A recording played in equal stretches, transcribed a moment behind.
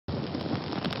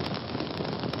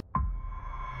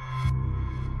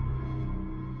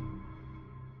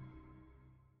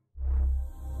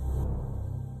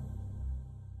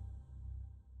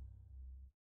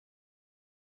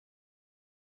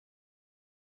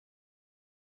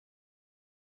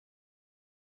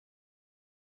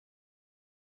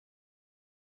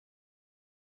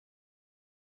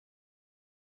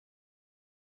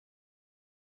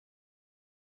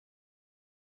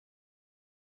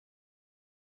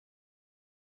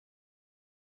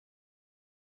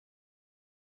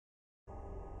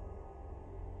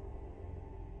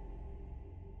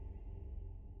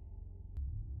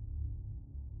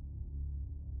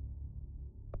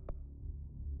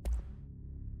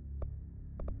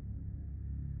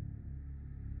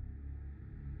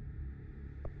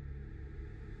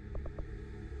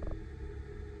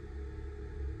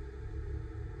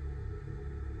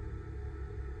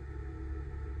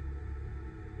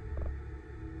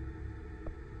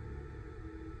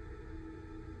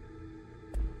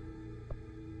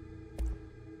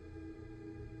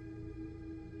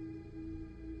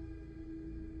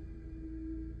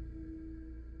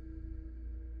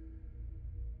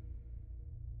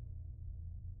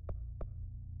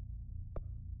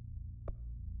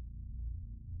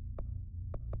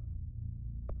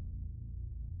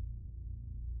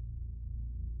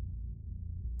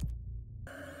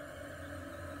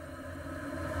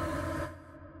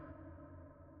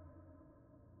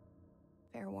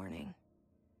morning.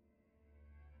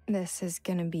 This is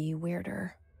gonna be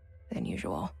weirder than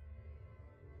usual.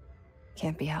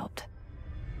 Can't be helped.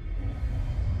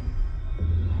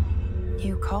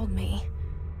 You called me.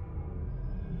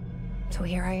 So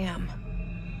here I am.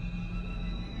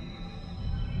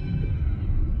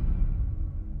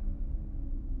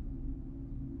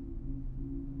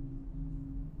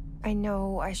 I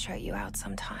know I shut you out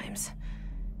sometimes.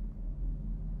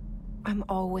 I'm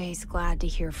always glad to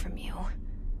hear from you.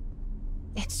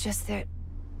 It's just that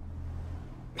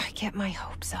I get my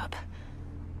hopes up.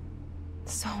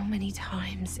 So many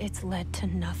times it's led to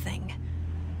nothing.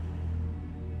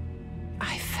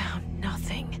 I found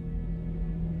nothing.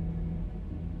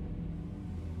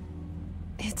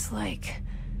 It's like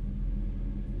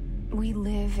we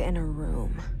live in a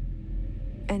room,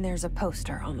 and there's a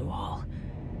poster on the wall.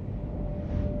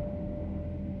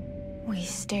 We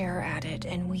stare at it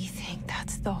and we think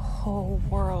that's the whole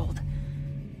world.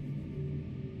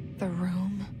 The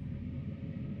room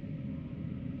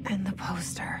and the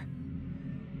poster.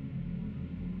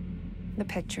 The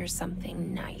picture's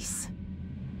something nice.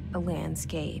 A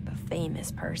landscape, a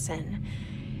famous person.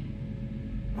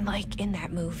 Like in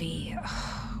that movie,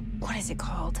 what is it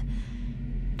called?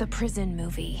 The prison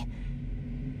movie.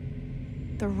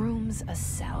 The room's a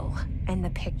cell, and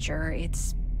the picture,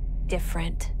 it's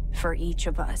different for each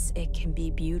of us. It can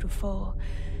be beautiful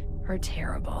or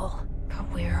terrible,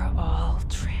 but we're all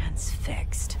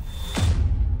transfixed.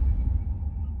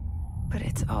 But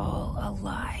it's all a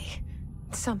lie.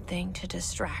 Something to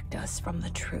distract us from the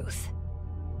truth.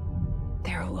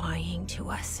 They're lying to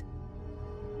us.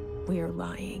 We're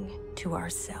lying to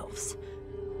ourselves.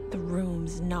 The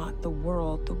room's not the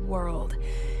world. The world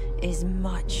is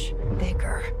much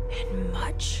bigger and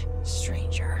much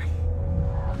stranger.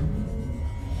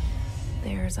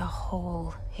 There's a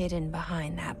hole hidden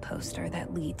behind that poster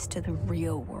that leads to the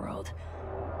real world.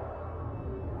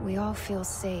 We all feel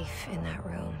safe in that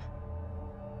room.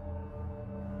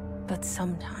 But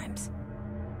sometimes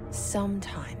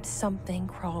something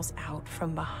crawls out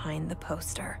from behind the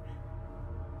poster.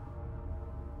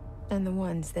 And the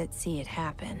ones that see it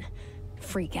happen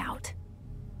freak out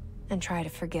and try to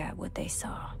forget what they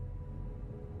saw.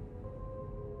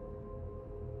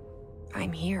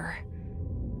 I'm here.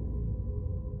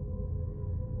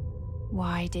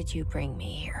 Why did you bring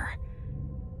me here?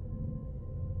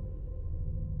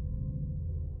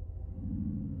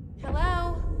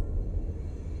 Hello?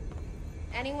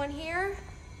 Anyone here?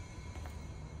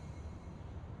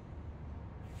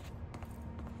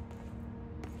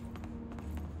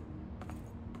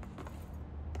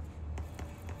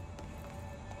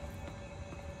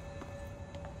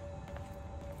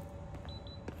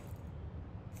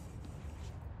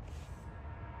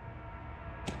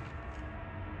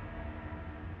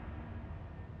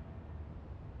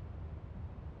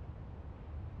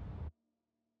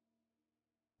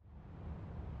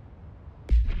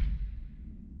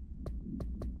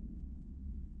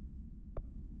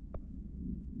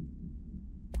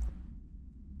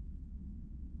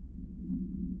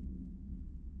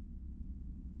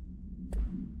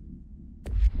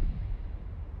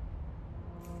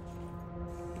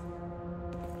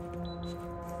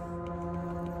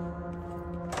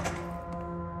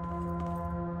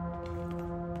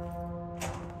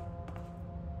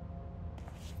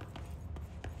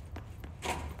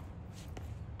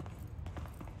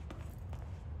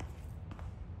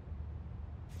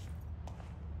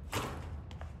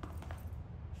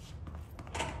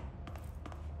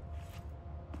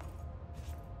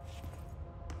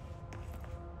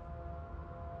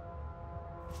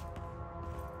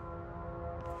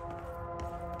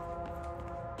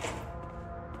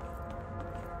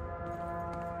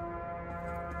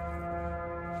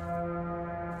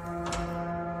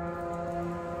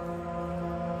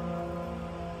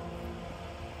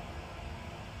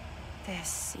 This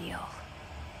seal.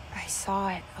 I saw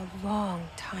it a long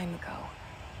time ago.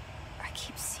 I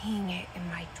keep seeing it in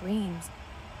my dreams.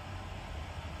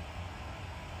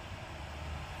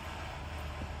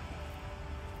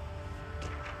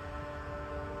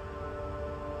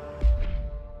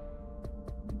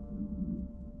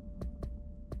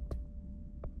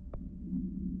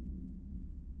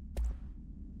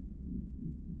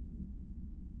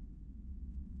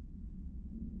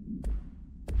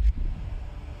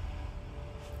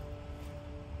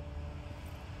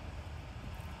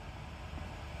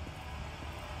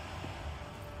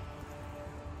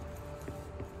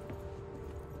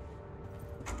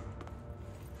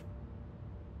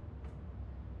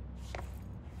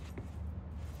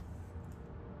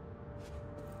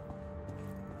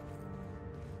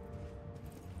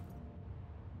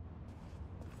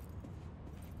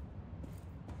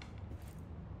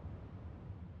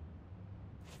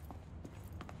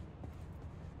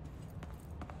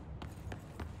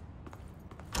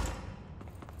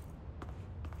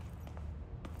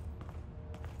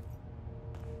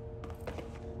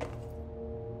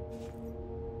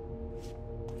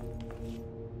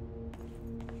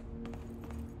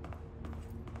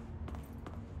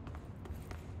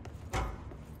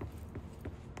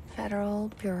 Federal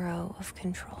Bureau of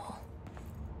Control.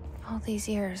 All these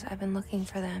years I've been looking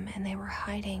for them, and they were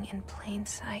hiding in plain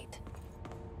sight.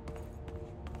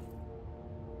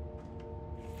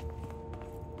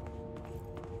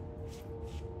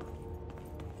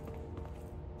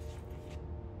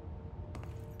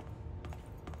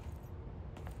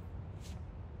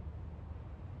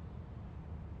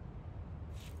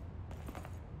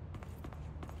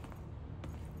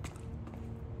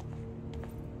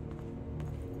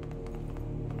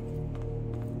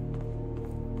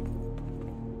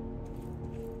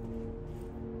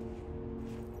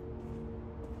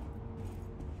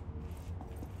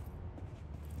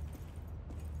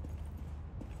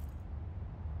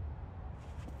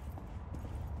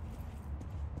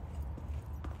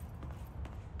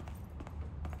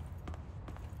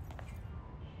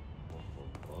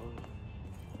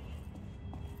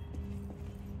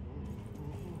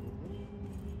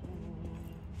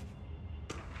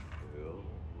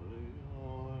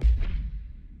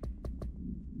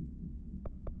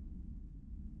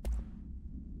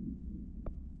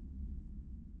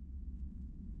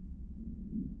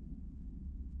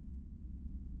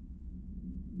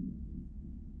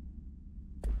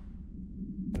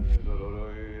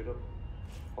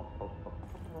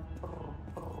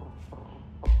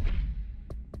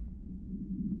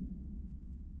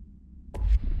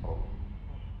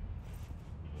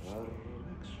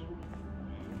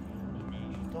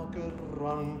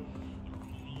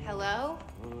 Hello?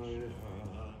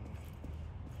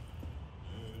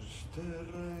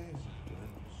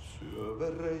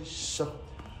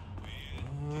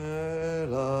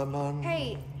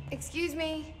 Hey, excuse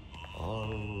me.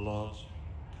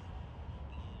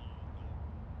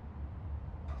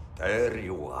 There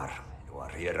you are. You are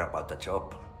here about the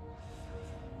job.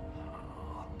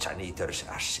 Janitor's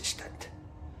assistant.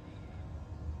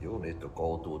 You need to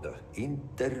go to the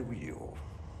interview.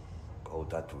 Go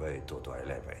that way to the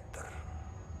elevator.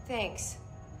 Thanks.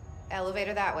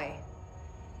 Elevator that way.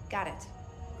 Got it.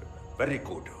 Very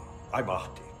good. I'm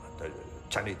Ahti, the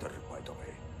janitor, by the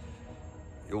way.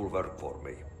 You'll work for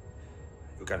me.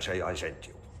 You can say I sent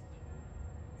you.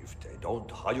 If they don't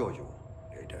hire you,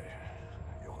 niin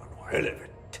Johan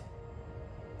helvet.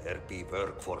 There be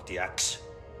work for the axe.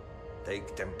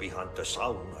 Take them behind the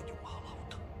sauna,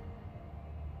 jumalauta.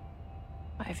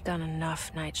 I've done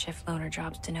enough night shift loner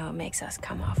jobs to know it makes us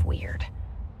come off weird.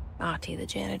 Ahti the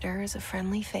janitor is a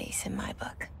friendly face in my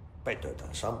book. Better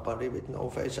than somebody with no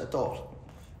face at all.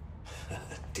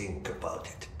 Think about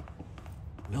it.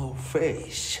 No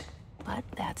face. But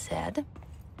that said,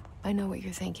 I know what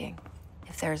you're thinking.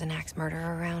 If there's an axe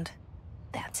murderer around,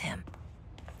 that's him.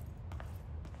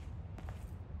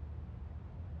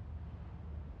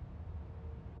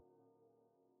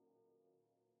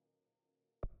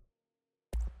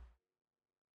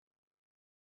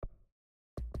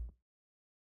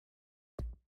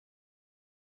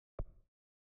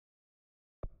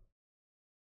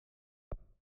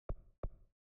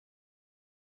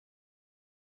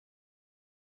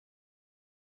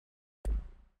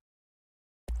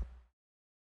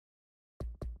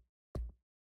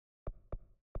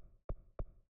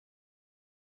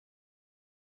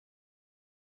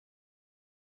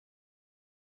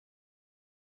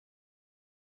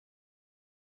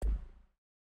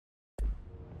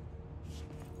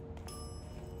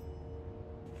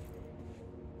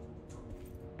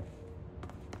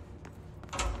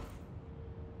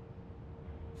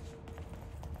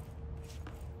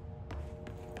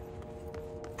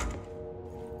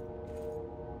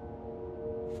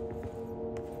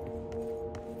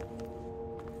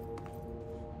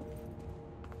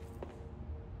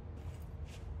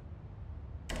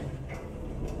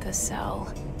 The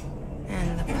cell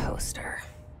and the poster.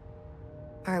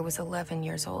 I was 11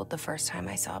 years old the first time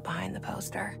I saw behind the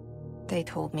poster. They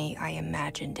told me I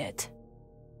imagined it.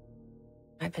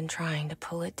 I've been trying to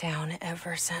pull it down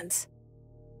ever since.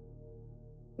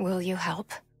 Will you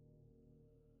help?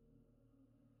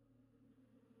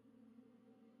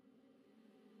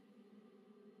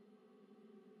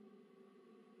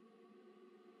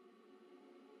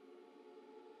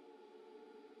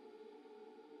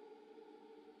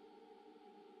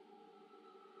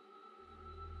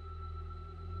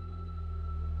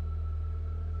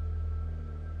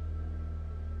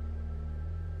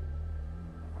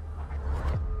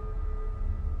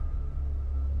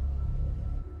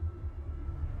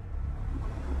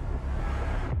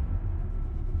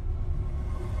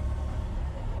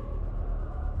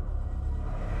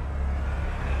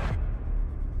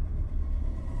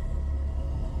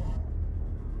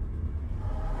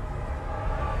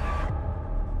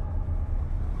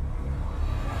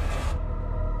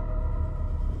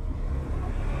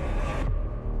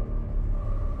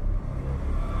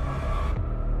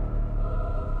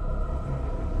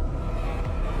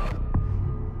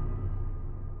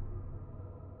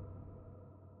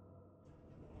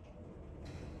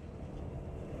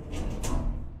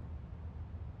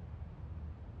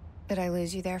 Did I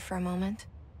lose you there for a moment?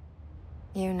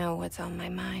 You know what's on my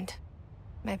mind.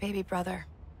 My baby brother,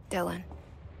 Dylan.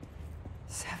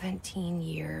 17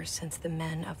 years since the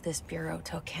men of this bureau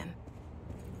took him.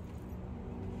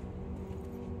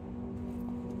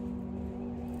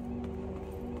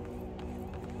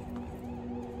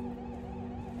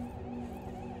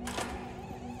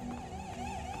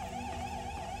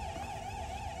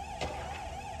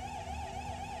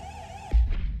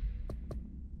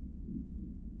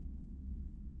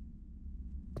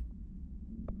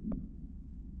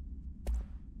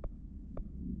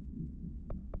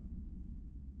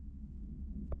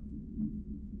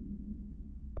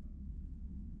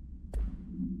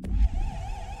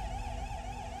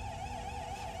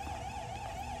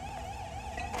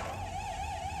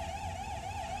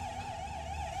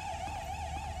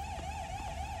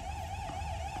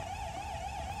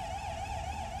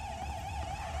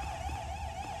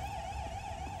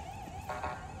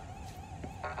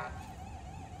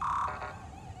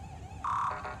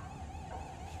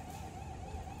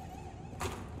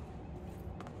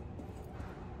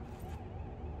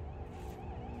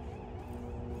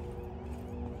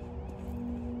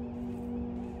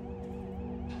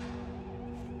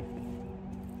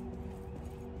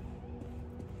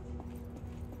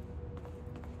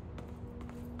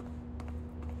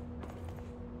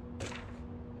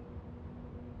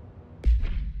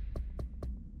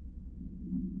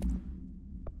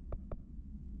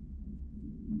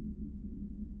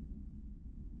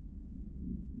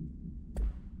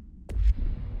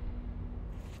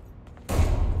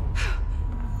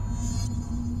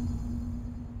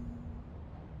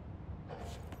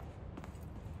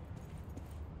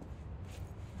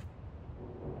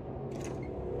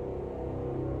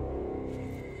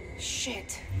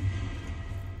 Shit.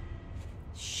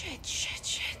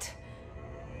 Shit.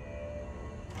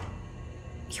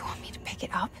 You want me to pick it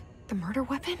up? The murder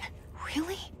weapon?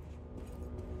 Really?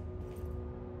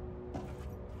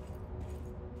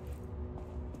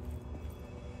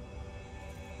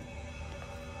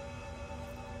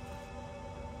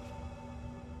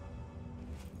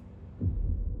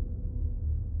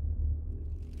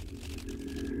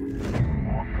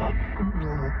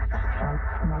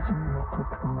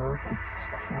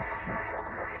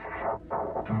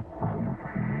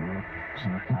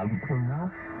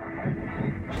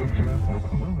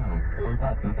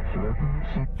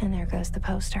 And there goes the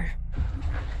poster.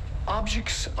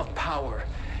 Objects of power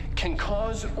can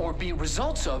cause or be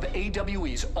results of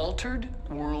AWE's altered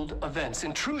world events,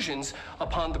 intrusions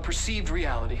upon the perceived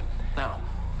reality. Now,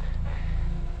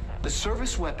 the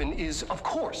service weapon is, of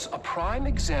course, a prime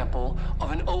example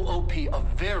of an OOP, a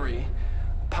very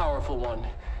powerful one.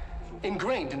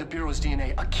 Ingrained in the Bureau's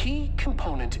DNA, a key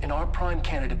component in our prime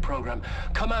candidate program.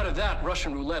 Come out of that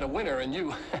Russian roulette a winner and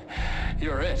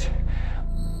you're it.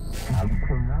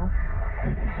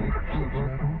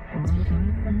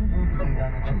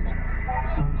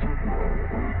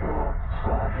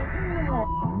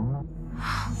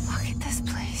 Look at this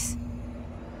place.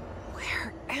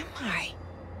 Where am I?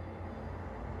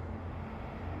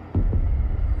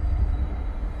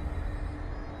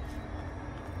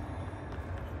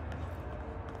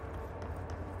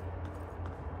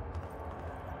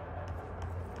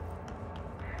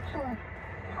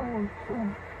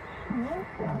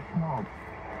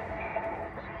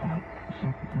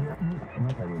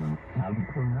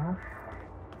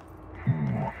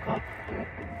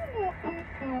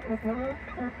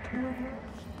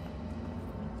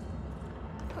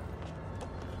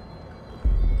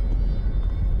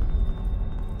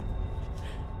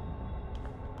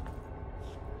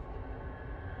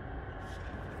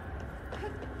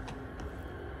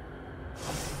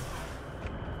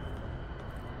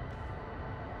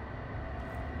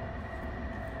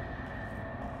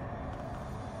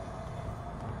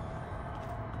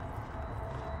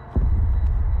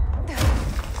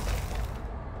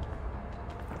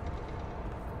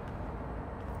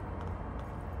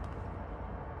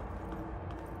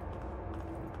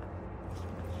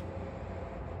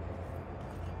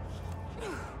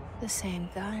 The same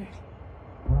gun.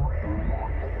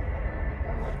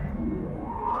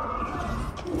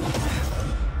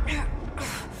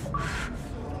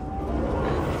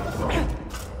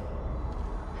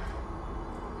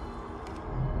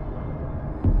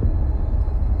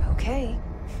 Okay,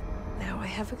 now I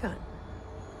have a gun.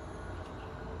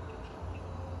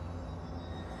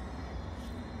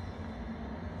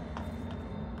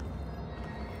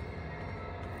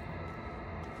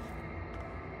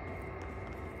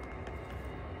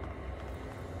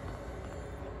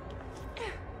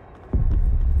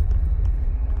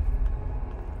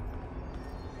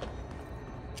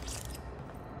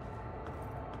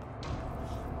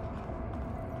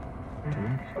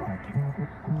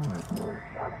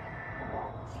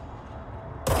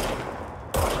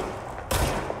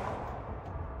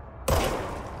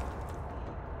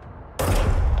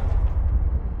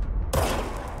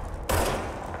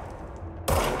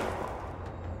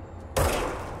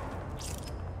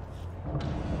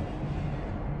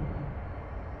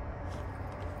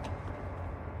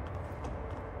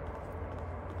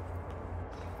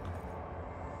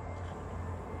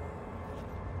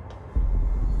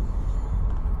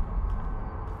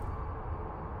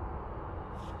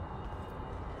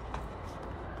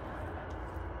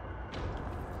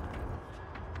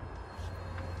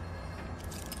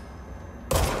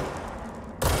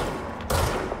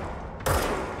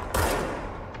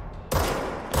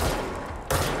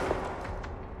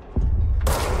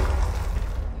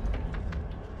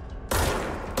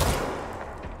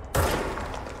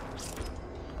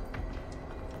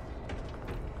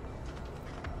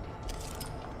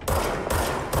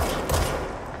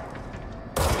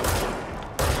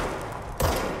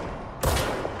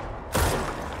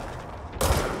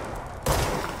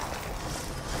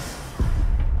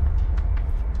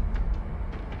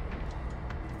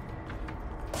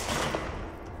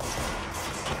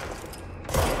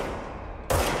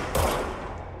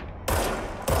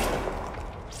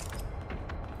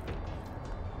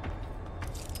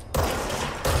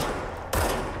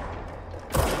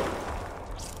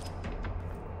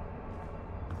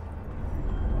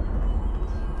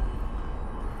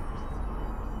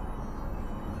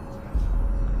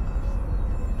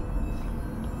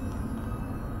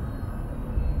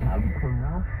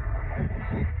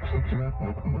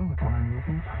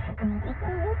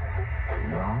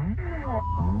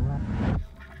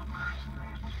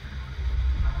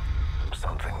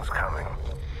 Something's coming.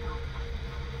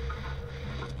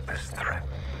 This threat.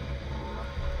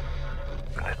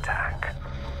 An attack.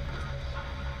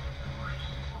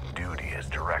 Duty as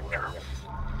director.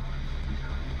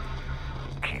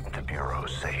 Keep the Bureau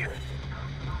safe.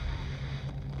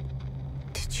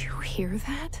 Did you hear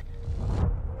that?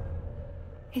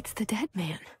 It's the dead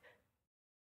man.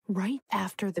 Right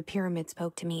after the pyramid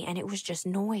spoke to me, and it was just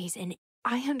noise, and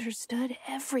I understood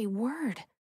every word.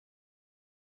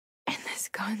 And this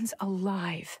gun's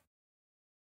alive.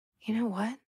 You know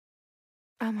what?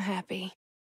 I'm happy.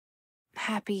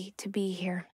 Happy to be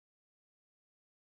here.